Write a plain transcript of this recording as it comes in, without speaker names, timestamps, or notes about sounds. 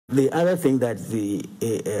The other thing that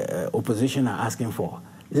the opposition are asking for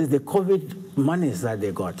is the COVID monies that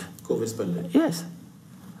they got. COVID spending? Yes.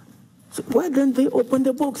 So why don't they open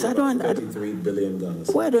the books? I don't. 33 billion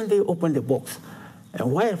Ghana. Why don't they open the books?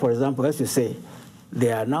 And why, for example, as you say,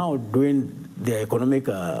 they are now doing the economic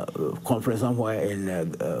conference somewhere in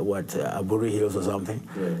Aburi Hills or something.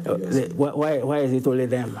 Yes. Why is it only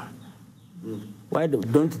them? Why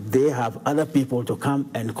don't they have other people to come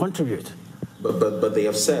and contribute? But they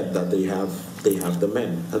have said that they have the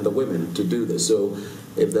men and the women to do this. So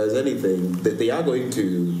if there's anything, they are going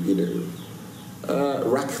to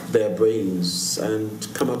rack their brains and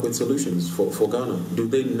come up with solutions for Ghana. Do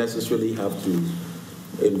they necessarily have to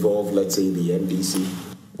involve, let's say, the MDC?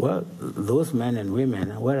 Well, those men and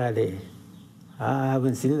women, where are they? I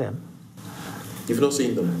haven't seen them. You've not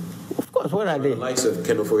seen them? Of course, where are they? The likes of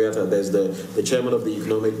Ofori-Atta, there's the chairman of the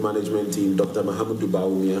economic management team, Dr. Mahamudu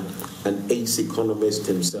Bawumia, an ace economist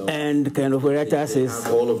himself. And Ofori-Atta says...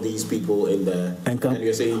 all of these people in there, and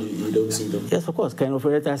you're saying you don't see them? Yes, of course.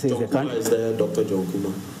 Ofori-Atta says the country... is there, Dr. John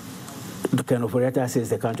Kuma? Ofori-Atta says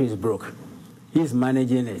the country is broke. He's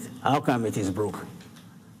managing it. How come it is broke?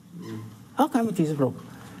 How come it is broke?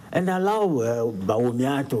 And allow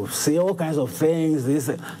Bawumia to say all kinds of things.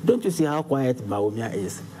 Don't you see how quiet Bawumia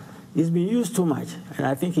is? He's been used too much, and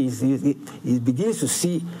I think he begins to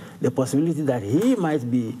see the possibility that he might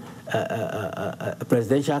be a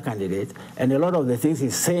presidential candidate, and a lot of the things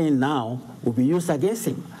he's saying now will be used against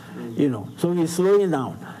him. So he's slowing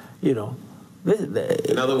down. In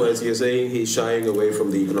other words, you're saying he's shying away from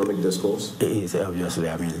the economic discourse? He's obviously.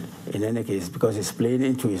 I mean, in any case, because he's playing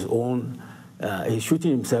into his own. He's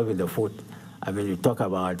shooting himself in the foot. I mean, you talk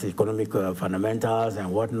about economic fundamentals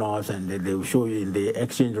and whatnot, and they will show you in the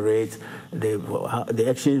exchange rate, the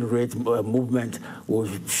exchange rate movement will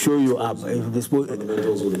show you up.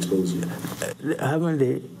 Fundamentals will expose you. Haven't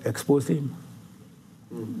they exposed him?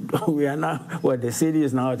 We are now, the cedi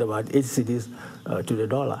is now at about 8 cedis to the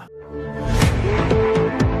dollar.